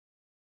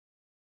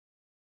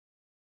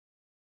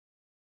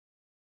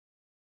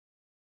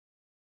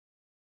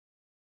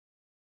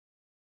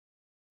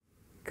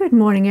Good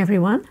morning,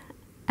 everyone.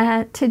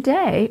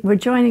 Today we're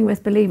joining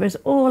with believers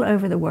all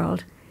over the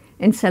world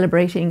in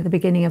celebrating the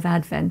beginning of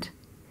Advent.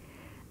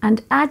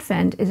 And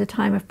Advent is a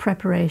time of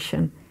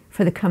preparation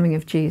for the coming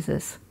of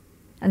Jesus.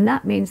 And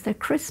that means that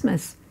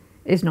Christmas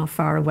is not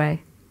far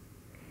away.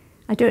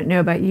 I don't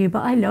know about you,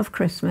 but I love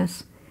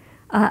Christmas.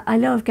 I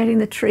love getting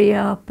the tree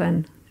up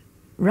and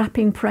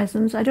wrapping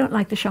presents. I don't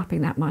like the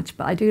shopping that much,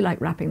 but I do like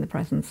wrapping the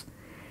presents.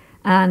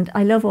 And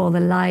I love all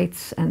the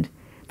lights and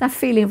that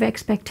feeling of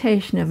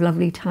expectation of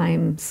lovely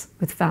times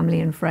with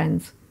family and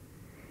friends.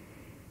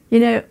 You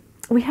know,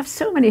 we have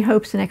so many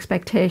hopes and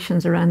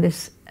expectations around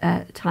this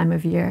time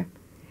of year.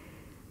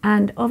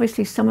 And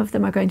obviously some of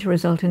them are going to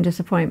result in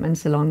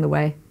disappointments along the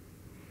way.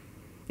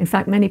 In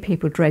fact, many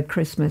people dread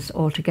Christmas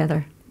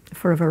altogether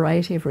for a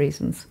variety of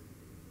reasons.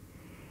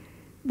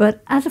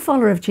 But as a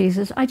follower of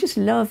Jesus, I just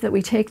love that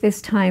we take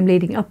this time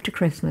leading up to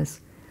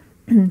Christmas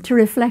to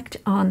reflect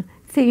on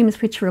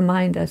themes which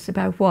remind us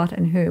about what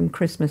and whom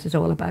Christmas is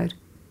all about.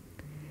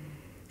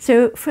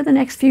 So for the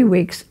next few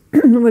weeks,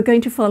 we're going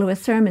to follow a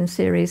sermon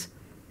series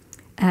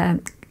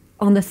on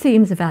the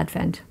themes of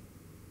Advent: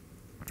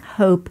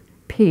 hope,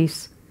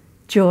 peace,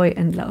 joy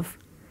and love.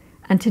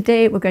 And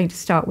today we're going to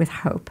start with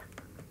hope.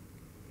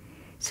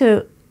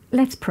 So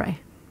let's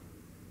pray.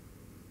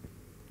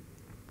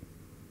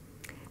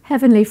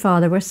 Heavenly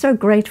Father, we're so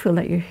grateful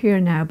that you're here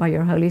now by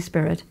your Holy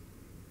Spirit.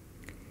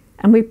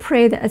 And we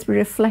pray that as we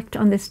reflect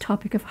on this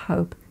topic of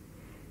hope,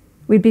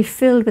 we'd be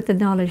filled with the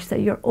knowledge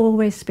that you're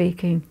always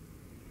speaking,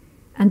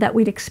 and that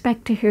we'd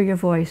expect to hear your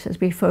voice as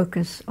we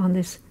focus on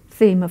this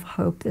theme of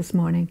hope this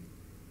morning.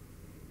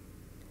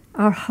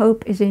 Our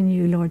hope is in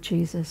you, Lord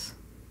Jesus.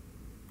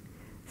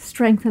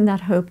 Strengthen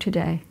that hope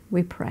today,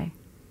 we pray.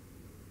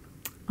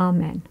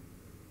 Amen.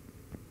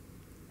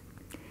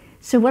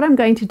 So what I'm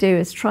going to do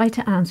is try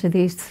to answer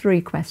these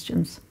three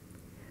questions.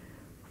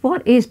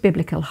 What is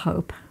biblical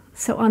hope?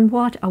 So on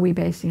what are we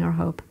basing our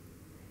hope?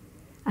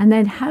 And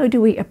then how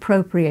do we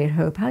appropriate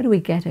hope? How do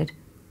we get it?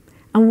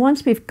 And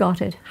once we've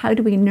got it, how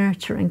do we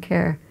nurture and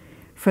care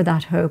for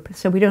that hope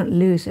so we don't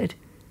lose it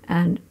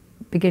and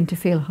begin to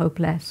feel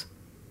hopeless?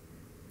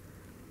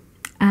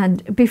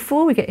 And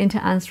before we get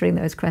into answering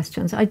those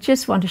questions, I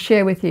just want to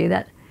share with you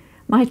that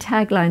my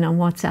tagline on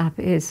WhatsApp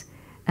is,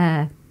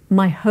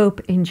 my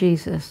hope in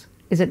Jesus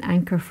is an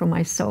anchor for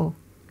my soul,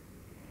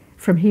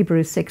 from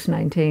Hebrews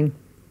 6:19.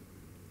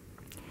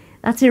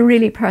 That's a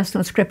really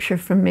personal scripture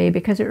from me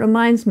because it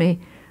reminds me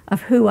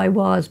of who I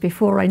was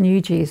before I knew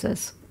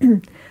Jesus,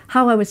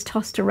 how I was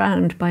tossed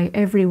around by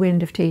every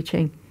wind of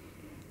teaching.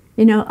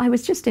 You know, I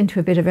was just into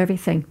a bit of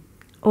everything.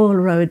 All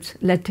roads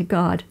led to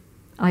God,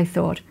 I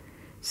thought.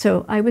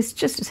 So I was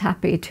just as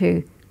happy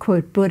to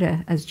quote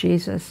Buddha as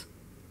Jesus.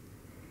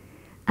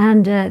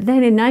 And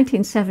then in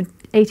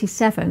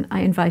 1987,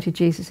 I invited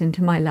Jesus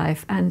into my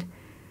life, and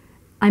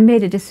I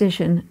made a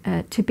decision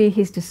to be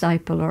his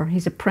disciple or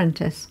his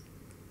apprentice.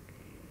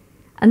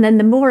 And then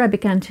the more I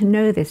began to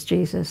know this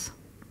Jesus,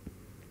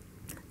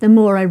 the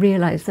more I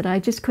realized that I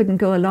just couldn't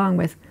go along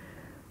with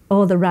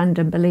all the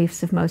random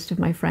beliefs of most of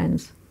my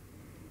friends,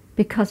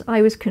 because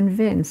I was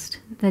convinced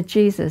that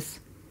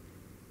Jesus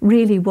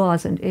really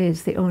was and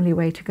is the only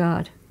way to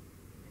God,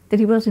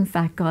 that he was in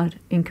fact God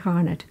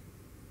incarnate,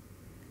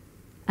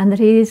 and that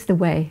he is the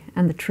way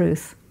and the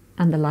truth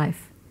and the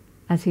life,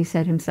 as he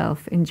said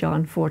himself in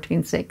John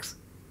 14:6.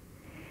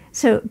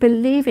 So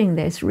believing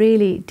this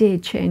really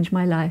did change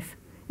my life.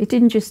 It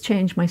didn't just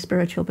change my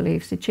spiritual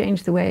beliefs, it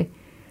changed the way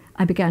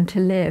I began to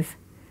live.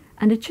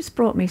 And it just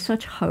brought me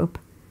such hope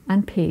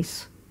and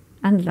peace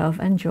and love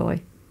and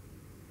joy.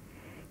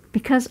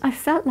 Because I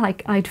felt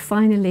like I'd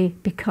finally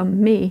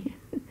become me.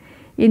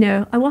 You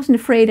know, I wasn't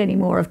afraid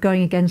anymore of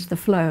going against the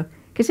flow,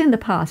 because in the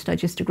past I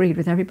just agreed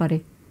with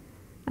everybody.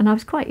 And I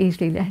was quite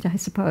easily led, I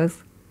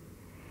suppose.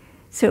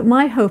 So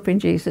my hope in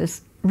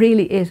Jesus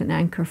really is an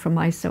anchor for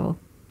my soul.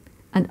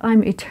 And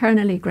I'm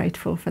eternally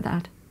grateful for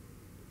that.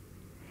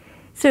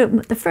 So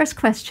the first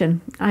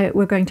question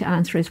we're going to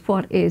answer is,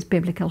 what is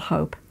biblical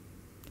hope,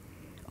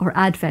 or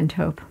Advent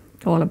hope,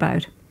 all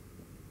about?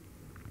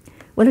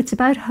 Well, it's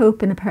about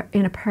hope in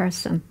a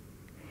person.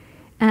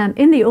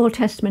 In the Old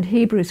Testament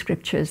Hebrew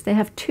scriptures, they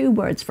have two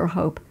words for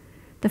hope.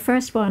 The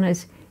first one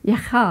is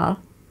yachal,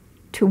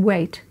 to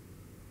wait,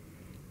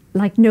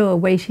 like Noah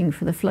waiting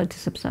for the flood to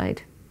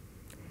subside.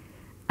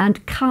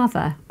 And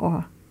kava,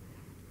 or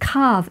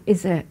kav,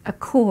 is a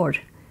cord.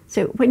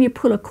 So when you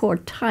pull a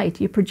cord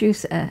tight, you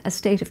produce a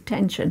state of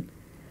tension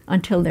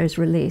until there's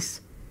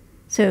release.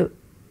 So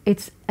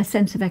it's a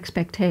sense of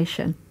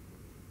expectation.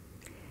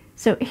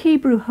 So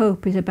Hebrew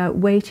hope is about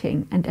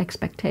waiting and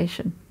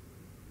expectation.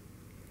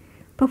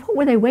 But what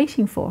were they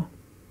waiting for?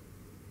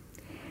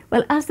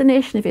 Well, as the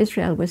nation of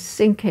Israel was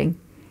sinking,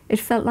 it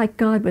felt like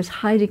God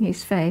was hiding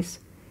his face.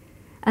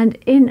 And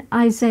in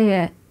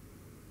Isaiah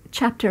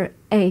chapter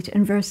 8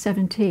 and verse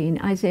 17,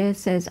 Isaiah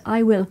says,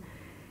 I will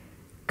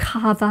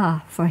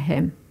kava for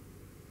him.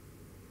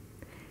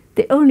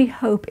 The only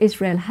hope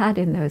Israel had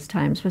in those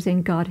times was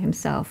in God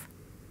himself.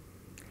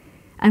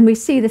 And we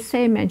see the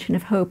same mention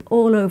of hope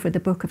all over the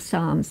book of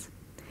Psalms,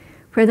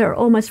 where there are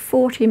almost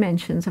 40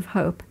 mentions of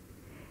hope.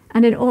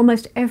 And in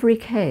almost every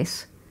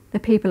case, the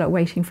people are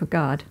waiting for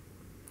God.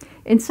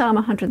 In Psalm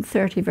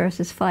 130,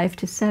 verses 5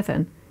 to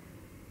 7,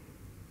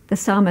 the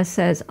psalmist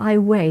says, I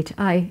wait,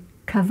 I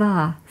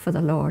kavah for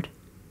the Lord.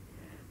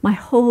 My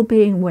whole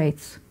being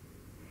waits,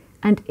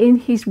 and in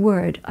his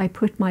word I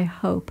put my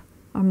hope,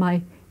 or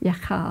my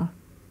yachal,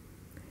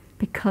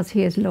 because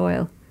he is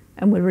loyal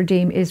and will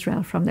redeem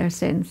Israel from their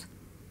sins.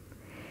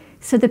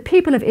 So the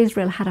people of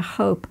Israel had a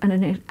hope and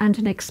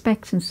an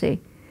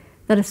expectancy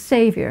that a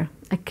Saviour,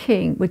 a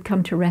King, would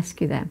come to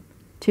rescue them,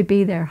 to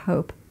be their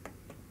hope.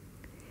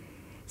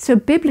 So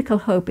biblical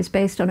hope is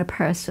based on a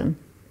person,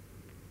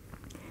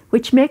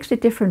 which makes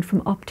it different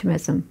from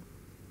optimism,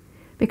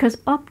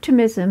 because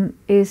optimism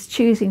is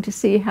choosing to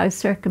see how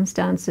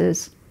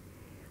circumstances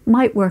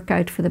might work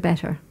out for the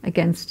better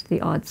against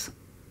the odds.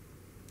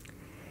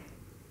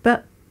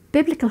 But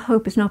biblical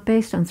hope is not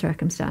based on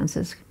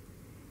circumstances.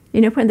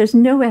 You know, when there's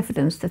no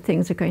evidence that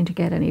things are going to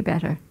get any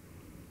better,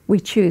 we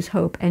choose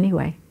hope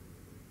anyway.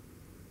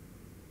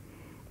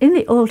 In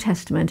the Old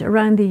Testament,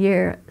 around the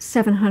year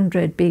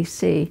 700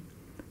 BC,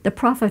 the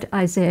prophet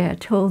Isaiah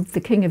told the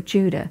king of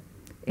Judah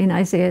in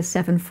Isaiah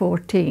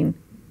 7:14,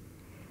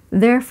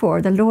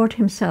 therefore the Lord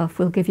himself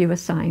will give you a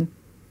sign.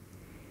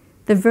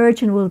 The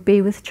virgin will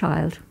be with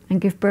child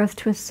and give birth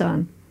to a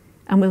son,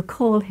 and will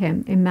call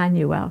him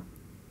Emmanuel.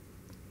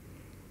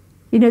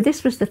 You know,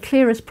 this was the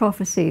clearest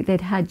prophecy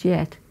they'd had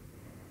yet,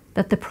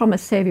 that the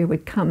promised Saviour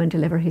would come and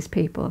deliver his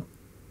people.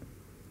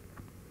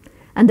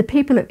 And the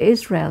people of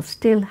Israel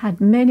still had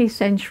many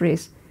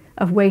centuries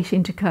of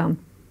waiting to come.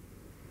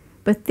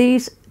 But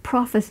these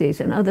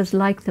prophecies and others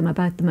like them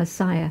about the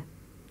Messiah,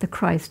 the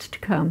Christ to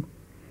come,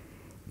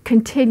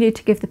 continued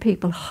to give the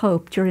people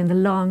hope during the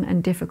long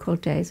and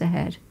difficult days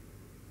ahead.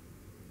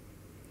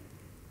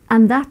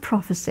 And that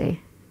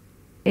prophecy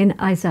in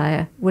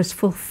Isaiah was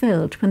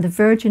fulfilled when the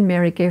Virgin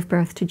Mary gave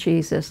birth to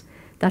Jesus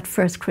that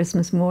first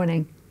Christmas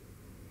morning.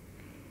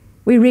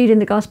 We read in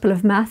the Gospel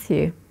of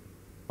Matthew,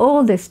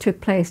 all this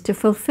took place to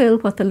fulfill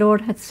what the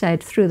Lord had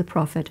said through the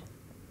prophet.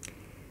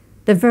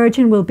 The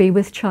virgin will be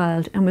with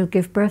child and will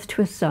give birth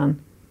to a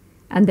son,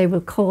 and they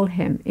will call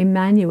him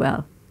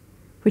Emmanuel,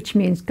 which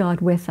means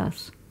God with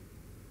us.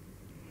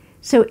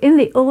 So in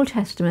the Old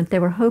Testament, they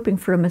were hoping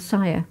for a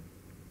Messiah.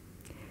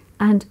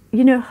 And,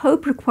 you know,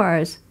 hope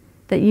requires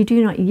that you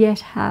do not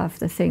yet have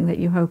the thing that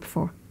you hope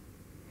for.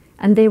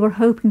 And they were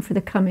hoping for the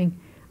coming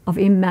of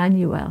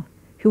Emmanuel,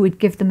 who would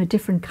give them a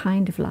different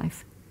kind of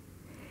life.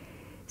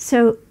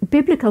 So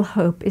biblical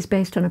hope is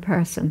based on a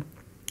person,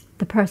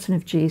 the person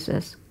of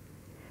Jesus,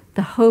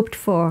 the hoped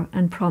for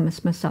and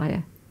promised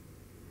Messiah,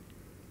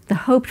 the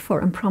hoped for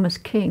and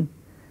promised King,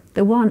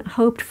 the one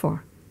hoped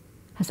for,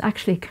 has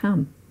actually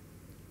come.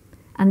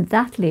 And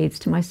that leads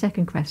to my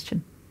second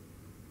question.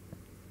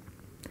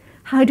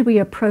 How do we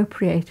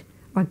appropriate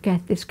or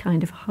get this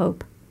kind of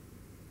hope?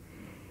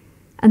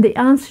 And the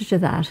answer to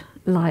that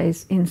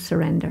lies in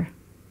surrender.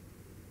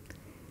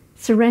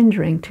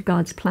 Surrendering to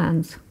God's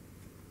plans.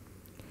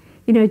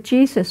 You know,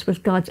 Jesus was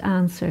God's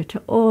answer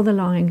to all the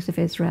longings of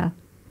Israel.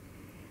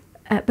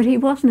 But he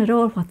wasn't at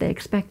all what they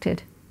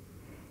expected.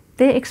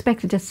 They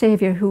expected a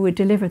Saviour who would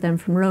deliver them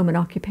from Roman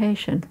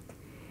occupation.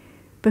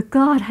 But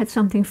God had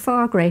something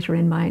far greater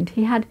in mind.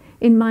 He had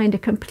in mind a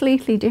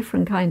completely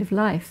different kind of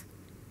life.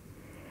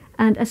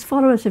 And as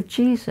followers of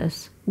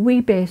Jesus,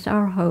 we base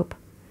our hope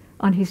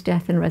on his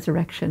death and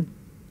resurrection,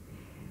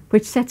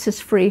 which sets us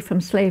free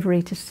from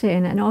slavery to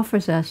sin and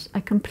offers us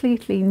a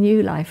completely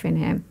new life in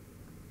him.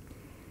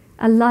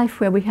 A life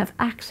where we have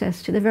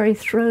access to the very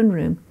throne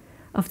room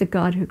of the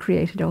God who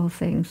created all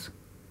things.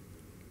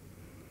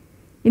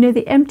 You know,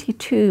 the empty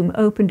tomb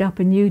opened up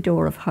a new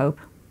door of hope,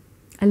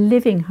 a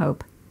living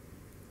hope,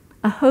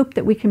 a hope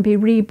that we can be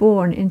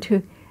reborn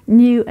into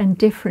new and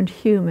different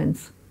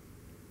humans.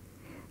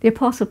 The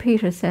Apostle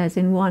Peter says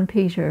in 1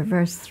 Peter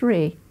verse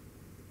 3,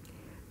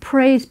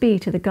 praise be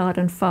to the God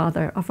and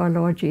Father of our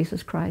Lord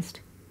Jesus Christ.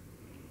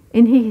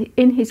 In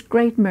his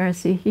great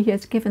mercy, he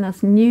has given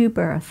us new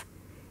birth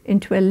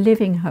into a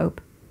living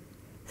hope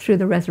through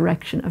the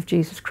resurrection of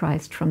Jesus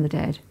Christ from the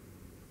dead.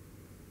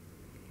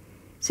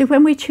 So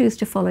when we choose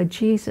to follow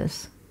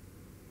Jesus,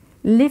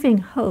 living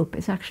hope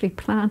is actually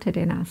planted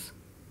in us.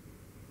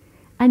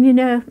 And you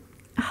know,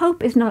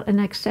 hope is not an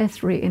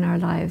accessory in our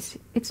lives.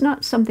 It's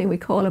not something we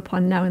call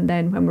upon now and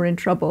then when we're in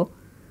trouble.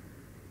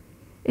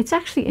 It's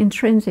actually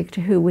intrinsic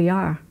to who we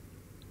are.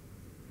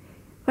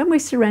 When we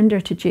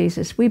surrender to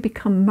Jesus, we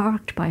become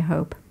marked by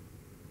hope.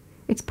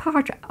 It's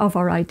part of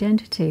our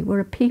identity. We're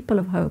a people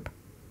of hope.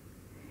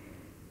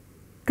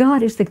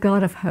 God is the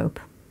God of hope.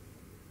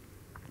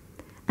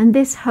 And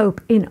this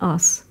hope in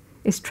us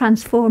is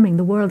transforming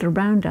the world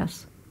around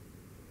us.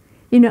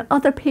 You know,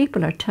 other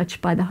people are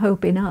touched by the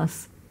hope in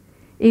us,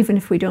 even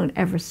if we don't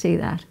ever see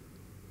that.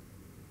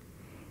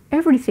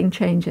 Everything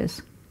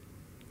changes.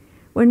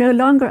 We're no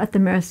longer at the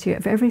mercy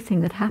of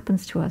everything that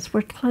happens to us.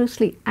 We're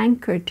closely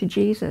anchored to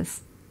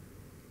Jesus.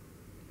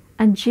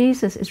 And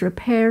Jesus is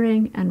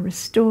repairing and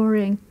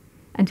restoring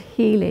and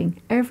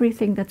healing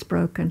everything that's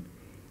broken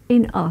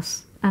in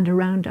us and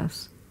around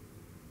us.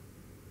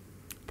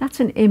 That's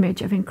an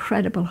image of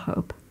incredible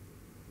hope.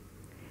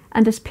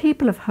 And as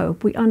people of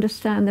hope, we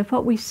understand that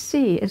what we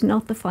see is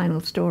not the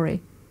final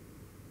story.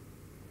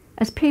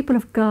 As people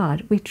of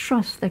God, we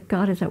trust that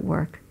God is at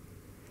work,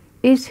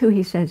 is who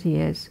he says he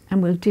is,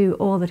 and will do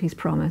all that he's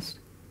promised.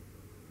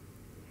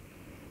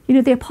 You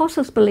know, the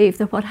apostles believed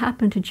that what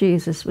happened to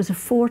Jesus was a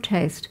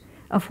foretaste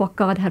of what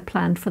God had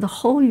planned for the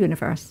whole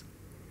universe.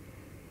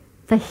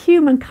 That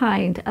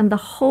humankind and the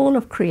whole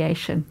of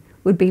creation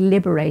would be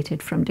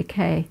liberated from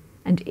decay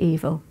and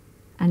evil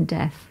and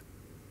death.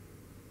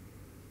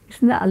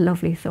 Isn't that a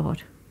lovely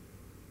thought?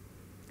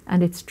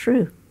 And it's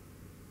true.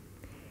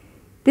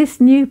 This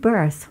new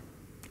birth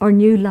or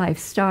new life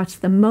starts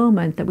the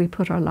moment that we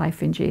put our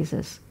life in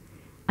Jesus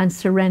and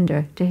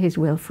surrender to his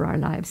will for our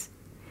lives.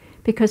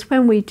 Because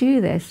when we do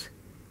this,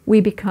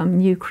 we become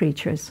new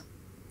creatures.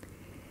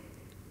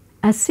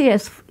 As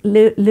C.S.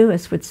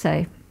 Lewis would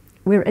say,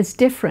 we're as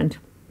different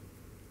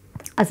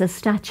as a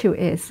statue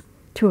is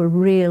to a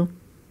real,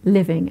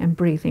 living and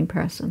breathing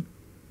person.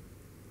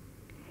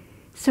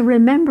 So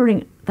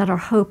remembering that our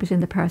hope is in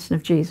the person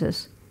of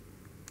Jesus,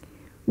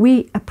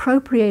 we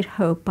appropriate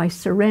hope by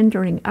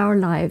surrendering our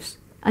lives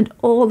and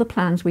all the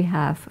plans we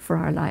have for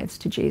our lives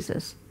to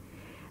Jesus.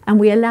 And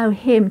we allow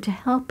him to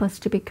help us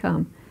to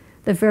become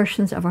the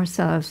versions of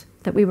ourselves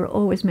that we were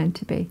always meant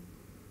to be.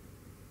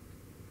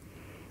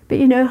 But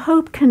you know,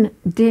 hope can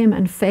dim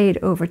and fade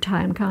over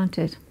time, can't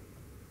it?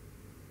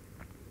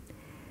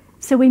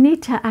 So we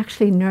need to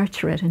actually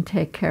nurture it and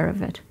take care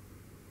of it.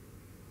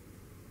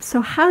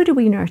 So how do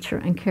we nurture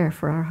and care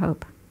for our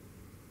hope?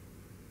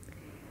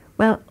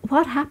 Well,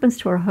 what happens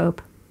to our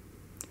hope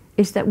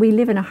is that we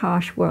live in a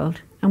harsh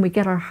world and we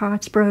get our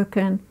hearts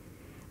broken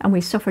and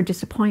we suffer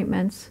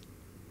disappointments.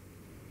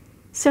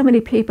 So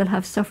many people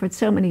have suffered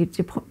so many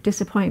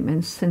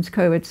disappointments since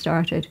COVID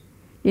started.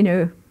 You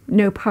know,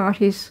 no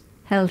parties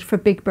held for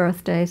big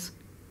birthdays,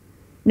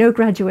 no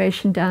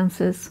graduation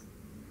dances,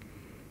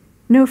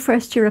 no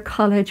first year of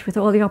college with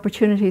all the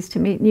opportunities to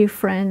meet new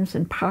friends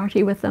and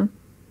party with them.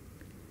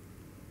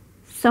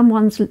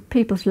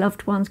 People's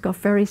loved ones got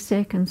very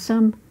sick and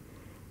some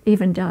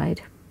even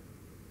died.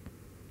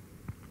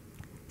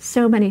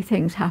 So many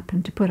things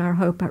happen to put our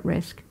hope at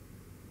risk.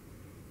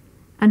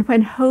 And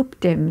when hope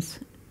dims,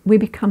 we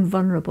become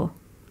vulnerable.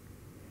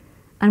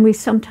 And we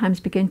sometimes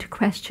begin to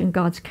question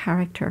God's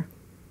character.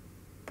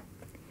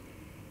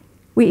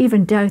 We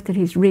even doubt that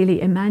he's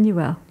really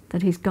Emmanuel,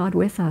 that he's God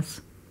with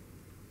us.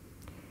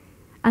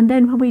 And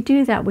then when we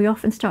do that, we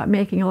often start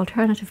making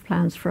alternative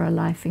plans for our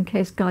life in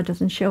case God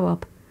doesn't show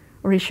up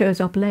or he shows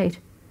up late,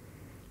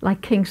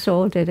 like King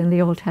Saul did in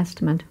the Old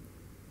Testament.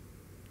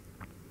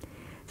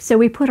 So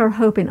we put our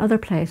hope in other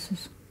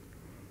places.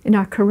 In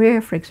our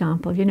career, for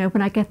example, you know,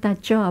 when I get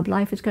that job,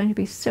 life is going to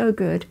be so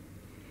good.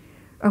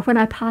 Or when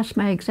I pass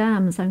my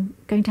exams, I'm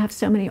going to have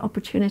so many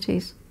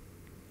opportunities.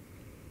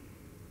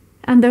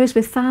 And those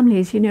with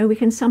families, you know, we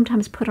can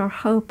sometimes put our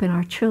hope in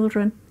our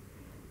children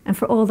and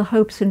for all the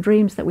hopes and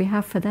dreams that we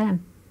have for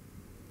them.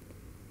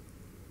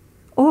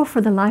 Or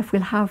for the life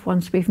we'll have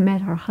once we've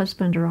met our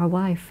husband or our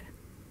wife,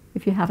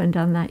 if you haven't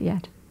done that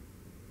yet.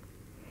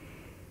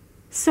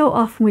 So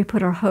often we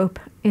put our hope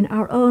in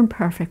our own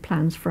perfect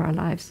plans for our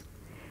lives,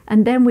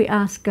 and then we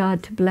ask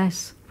God to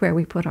bless where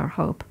we put our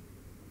hope.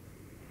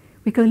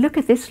 We go, look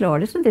at this,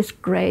 Lord, isn't this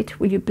great?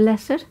 Will you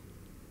bless it?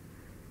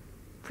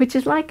 Which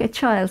is like a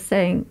child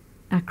saying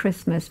at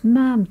Christmas,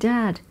 Mom,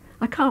 Dad,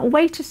 I can't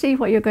wait to see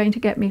what you're going to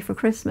get me for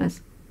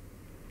Christmas.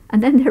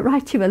 And then they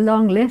write you a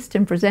long list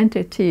and present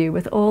it to you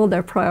with all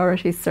their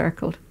priorities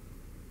circled.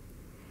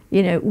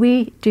 You know,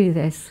 we do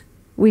this.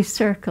 We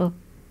circle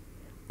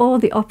all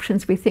the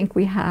options we think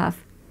we have,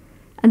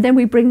 and then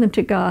we bring them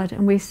to God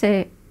and we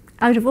say,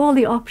 out of all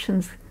the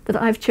options that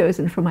I've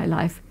chosen for my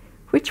life,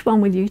 which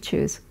one will you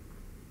choose?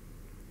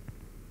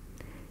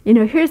 You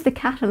know, here's the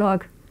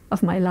catalogue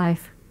of my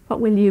life. What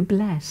will you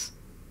bless?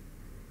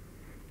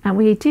 And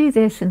we do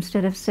this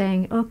instead of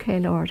saying, okay,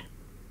 Lord,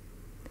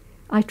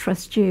 I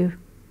trust you.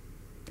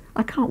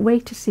 I can't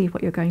wait to see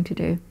what you're going to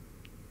do.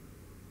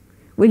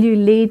 Will you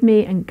lead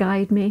me and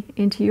guide me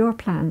into your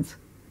plans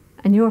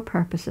and your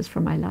purposes for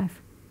my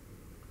life?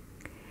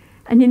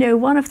 And you know,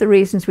 one of the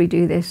reasons we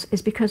do this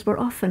is because we're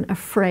often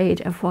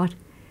afraid of what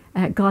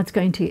God's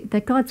going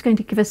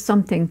to give us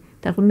something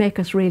that will make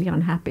us really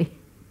unhappy.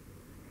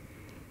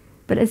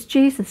 But as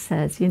Jesus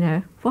says, you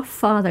know, what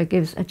father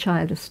gives a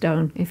child a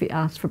stone if he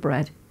asks for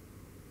bread?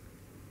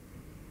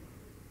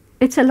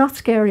 It's a lot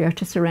scarier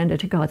to surrender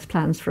to God's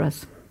plans for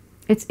us.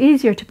 It's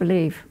easier to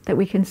believe that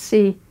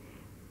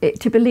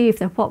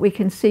what we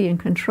can see and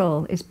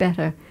control is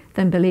better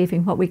than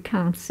believing what we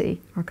can't see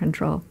or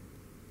control.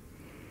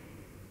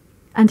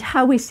 And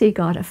how we see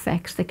God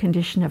affects the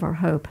condition of our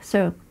hope.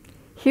 So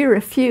here are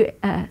a few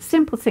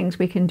simple things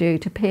we can do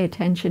to pay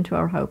attention to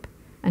our hope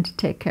and to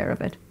take care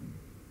of it.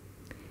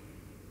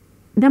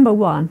 Number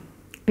one,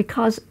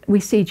 because we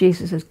see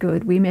Jesus as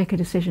good, we make a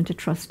decision to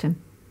trust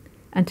him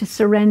and to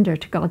surrender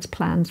to God's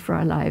plans for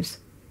our lives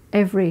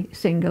every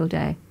single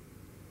day.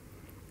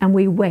 And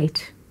we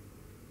wait.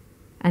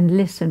 and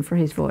listen for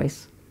his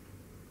voice.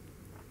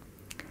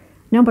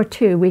 Number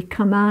 2, we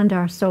command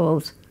our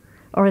souls,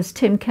 or as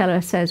Tim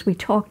Keller says, we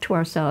talk to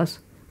ourselves.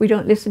 We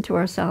don't listen to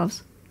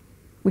ourselves,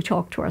 we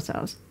talk to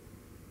ourselves.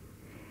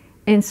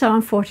 In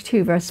Psalm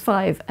 42 verse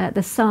 5,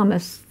 the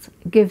psalmist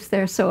gives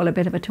their soul a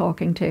bit of a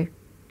talking to.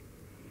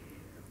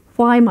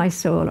 Why, my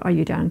soul, are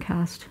you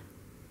downcast?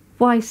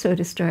 Why so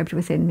disturbed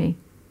within me?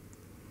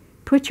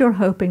 Put your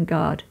hope in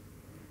God,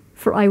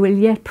 for I will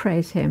yet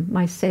praise him,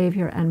 my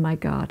Saviour and my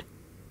God.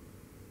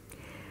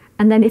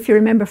 And then if you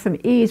remember from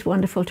E's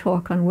wonderful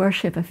talk on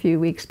worship a few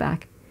weeks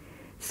back,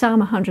 Psalm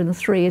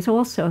 103 is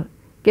also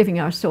giving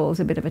our souls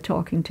a bit of a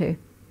talking to.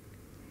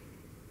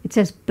 It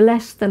says,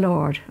 bless the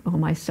Lord, O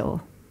my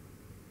soul,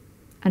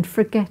 and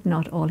forget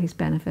not all his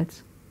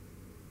benefits.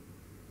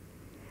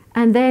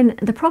 And then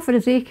the prophet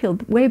Ezekiel,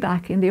 way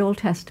back in the Old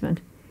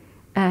Testament,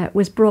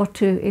 was brought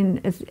to,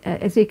 in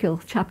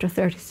Ezekiel chapter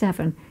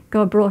 37,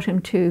 God brought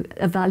him to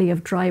a valley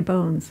of dry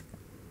bones.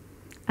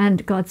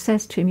 And God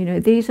says to him, you know,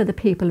 these are the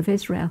people of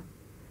Israel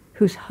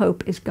whose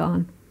hope is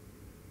gone.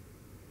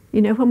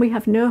 You know, when we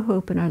have no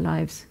hope in our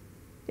lives,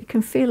 it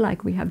can feel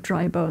like we have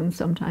dry bones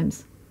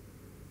sometimes.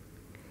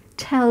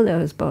 Tell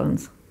those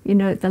bones, you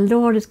know, the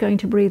Lord is going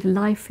to breathe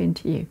life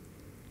into you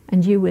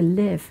and you will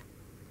live.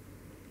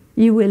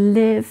 You will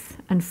live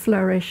and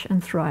flourish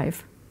and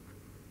thrive.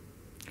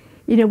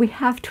 You know, we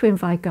have to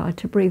invite God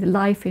to breathe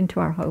life into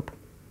our hope.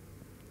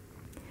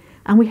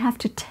 And we have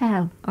to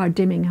tell our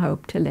dimming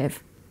hope to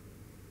live.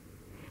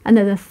 And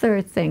then the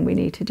third thing we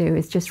need to do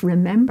is just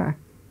remember.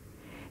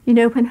 You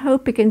know, when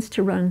hope begins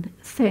to run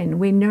thin,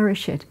 we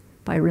nourish it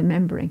by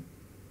remembering.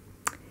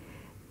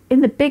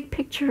 In the big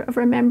picture of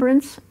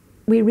remembrance,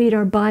 we read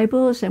our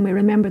Bibles and we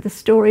remember the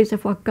stories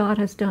of what God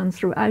has done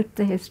throughout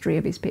the history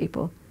of his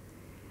people.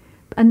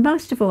 And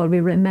most of all, we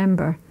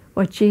remember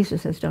what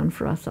Jesus has done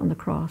for us on the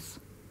cross.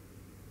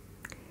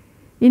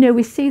 You know,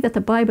 we see that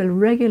the Bible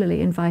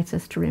regularly invites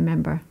us to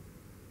remember.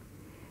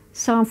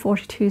 Psalm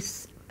 42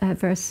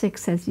 verse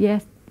 6 says,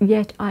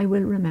 yet I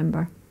will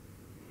remember.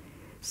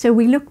 So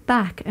we look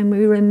back and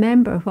we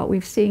remember what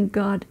we've seen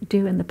God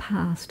do in the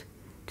past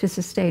to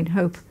sustain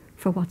hope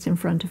for what's in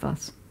front of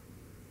us.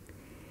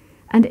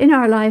 And in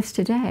our lives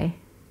today,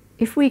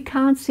 if we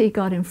can't see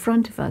God in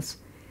front of us,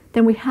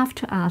 then we have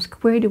to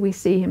ask, where do we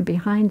see him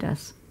behind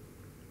us?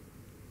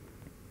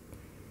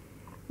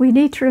 We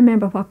need to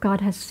remember what God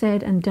has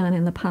said and done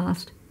in the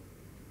past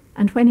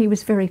and when he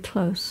was very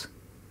close,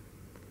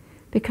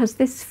 because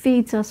this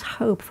feeds us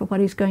hope for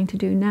what he's going to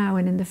do now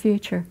and in the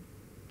future.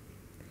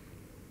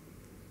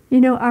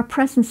 You know, our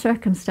present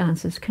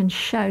circumstances can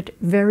shout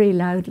very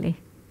loudly.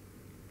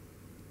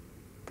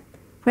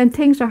 When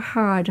things are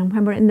hard and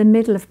when we're in the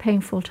middle of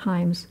painful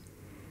times,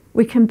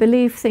 we can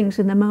believe things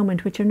in the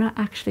moment which are not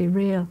actually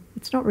real.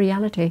 It's not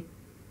reality.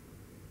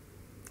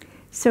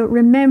 So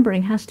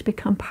remembering has to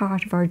become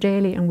part of our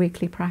daily and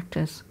weekly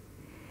practice.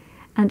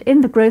 And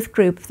in the growth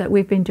group that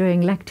we've been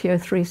doing, Lectio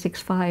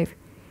 365,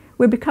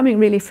 we're becoming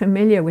really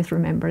familiar with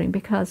remembering,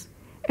 because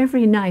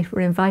every night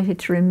we're invited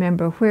to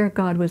remember where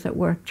God was at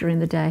work during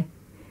the day.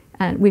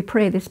 And we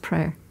pray this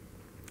prayer,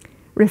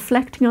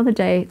 reflecting on the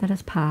day that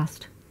has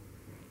passed.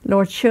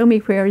 Lord, show me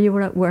where you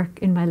were at work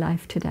in my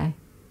life today.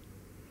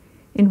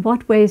 In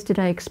what ways did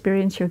I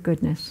experience your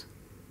goodness?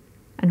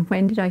 And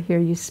when did I hear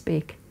you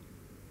speak?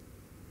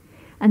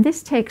 And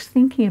this takes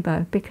thinking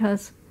about,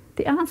 because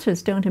the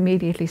answers don't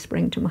immediately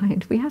spring to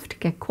mind. We have to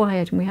get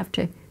quiet and we have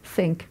to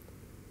think.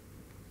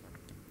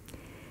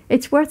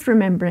 It's worth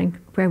remembering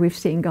where we've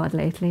seen God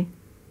lately.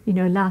 You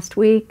know, last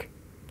week,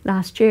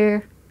 last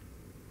year,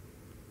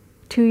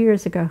 2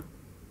 years ago.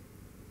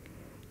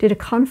 Did a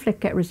conflict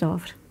get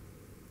resolved?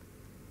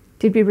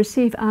 Did we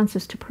receive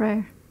answers to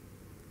prayer?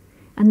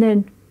 And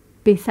then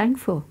be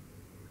thankful.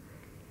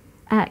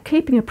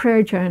 Keeping a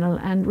prayer journal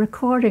and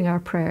recording our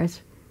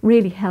prayers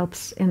really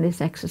helps in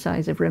this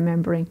exercise of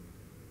remembering.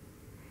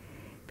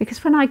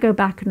 Because when I go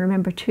back and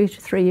remember 2 to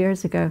 3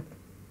 years ago,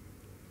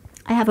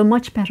 I have a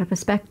much better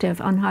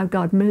perspective on how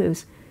God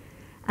moves,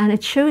 and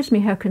it shows me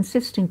how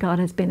consistent God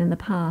has been in the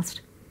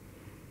past,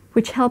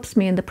 which helps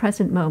me in the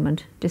present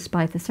moment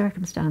despite the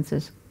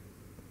circumstances.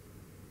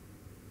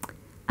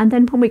 And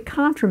then when we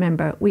can't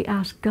remember, we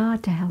ask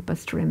God to help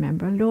us to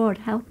remember. Lord,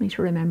 help me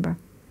to remember.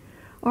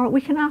 Or we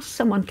can ask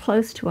someone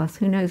close to us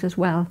who knows us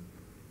well.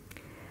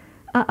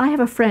 I have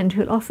a friend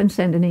who'll often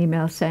send an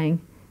email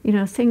saying, you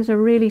know, things are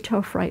really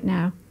tough right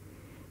now.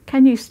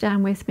 Can you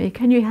stand with me?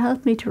 Can you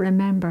help me to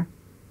remember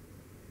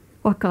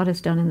what God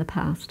has done in the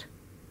past?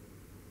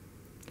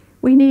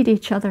 We need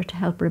each other to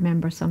help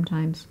remember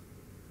sometimes.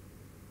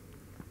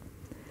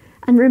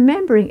 And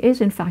remembering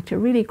is, in fact, a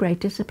really great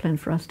discipline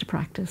for us to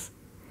practice,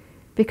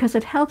 because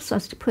it helps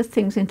us to put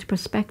things into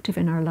perspective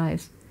in our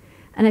lives,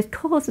 and it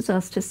causes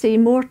us to see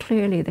more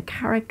clearly the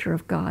character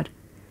of God,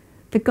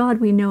 the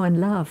God we know and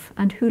love,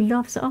 and who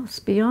loves us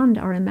beyond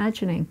our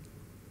imagining.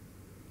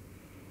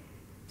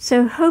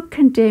 So hope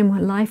can dim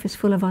when life is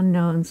full of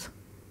unknowns.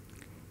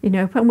 You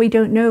know, when we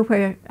don't know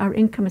where our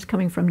income is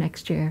coming from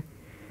next year,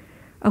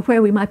 or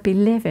where we might be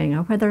living,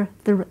 or whether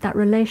that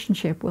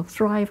relationship will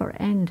thrive or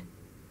end.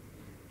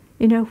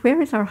 You know,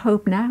 where is our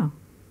hope now?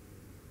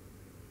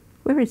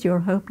 Where is your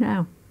hope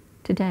now,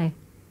 today?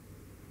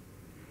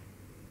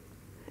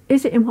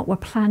 Is it in what we're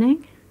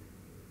planning?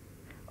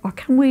 Or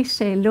can we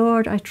say,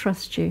 Lord, I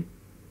trust you.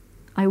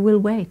 I will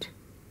wait.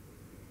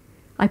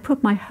 I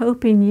put my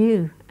hope in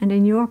you and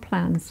in your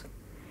plans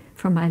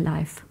for my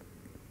life.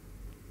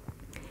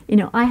 You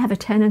know, I have a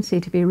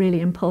tendency to be really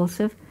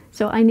impulsive,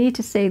 so I need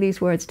to say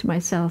these words to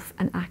myself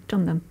and act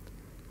on them.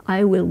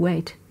 I will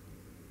wait.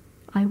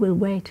 I will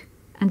wait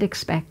and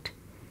expect.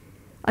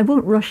 I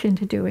won't rush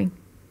into doing.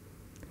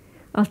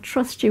 I'll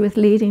trust you with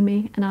leading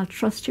me, and I'll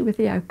trust you with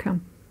the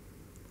outcome.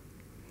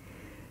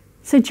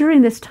 So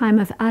during this time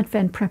of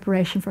Advent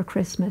preparation for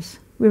Christmas,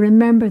 we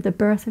remember the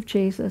birth of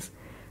Jesus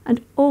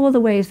and all the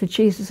ways that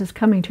Jesus'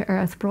 coming to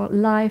earth brought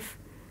life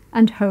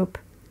and hope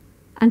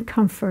and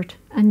comfort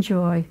and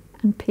joy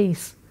and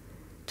peace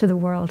to the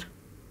world.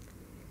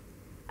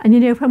 And you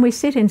know, when we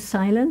sit in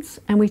silence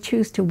and we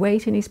choose to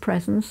wait in his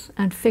presence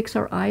and fix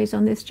our eyes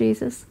on this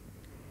Jesus,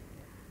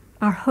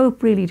 our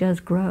hope really does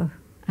grow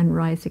and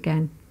rise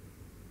again.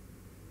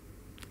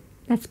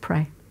 Let's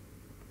pray.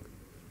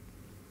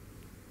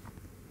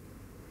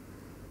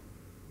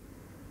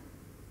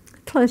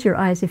 Close your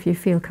eyes if you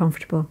feel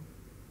comfortable.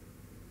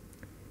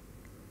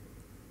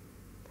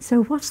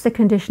 So what's the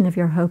condition of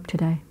your hope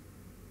today?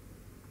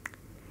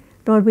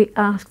 Lord, we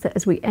ask that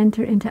as we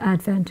enter into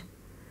Advent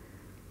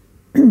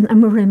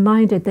and we're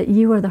reminded that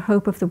you are the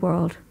hope of the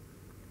world,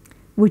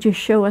 would you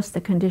show us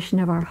the condition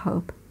of our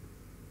hope?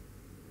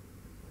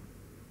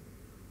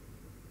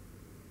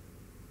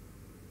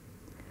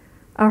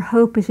 Our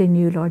hope is in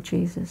you, Lord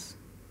Jesus.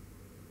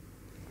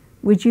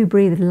 Would you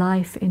breathe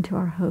life into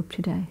our hope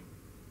today?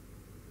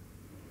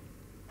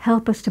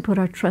 Help us to put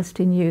our trust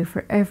in you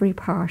for every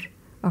part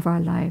of our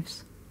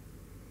lives,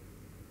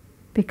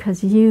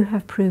 because you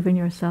have proven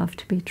yourself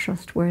to be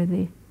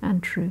trustworthy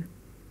and true.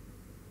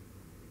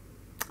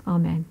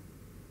 Amen.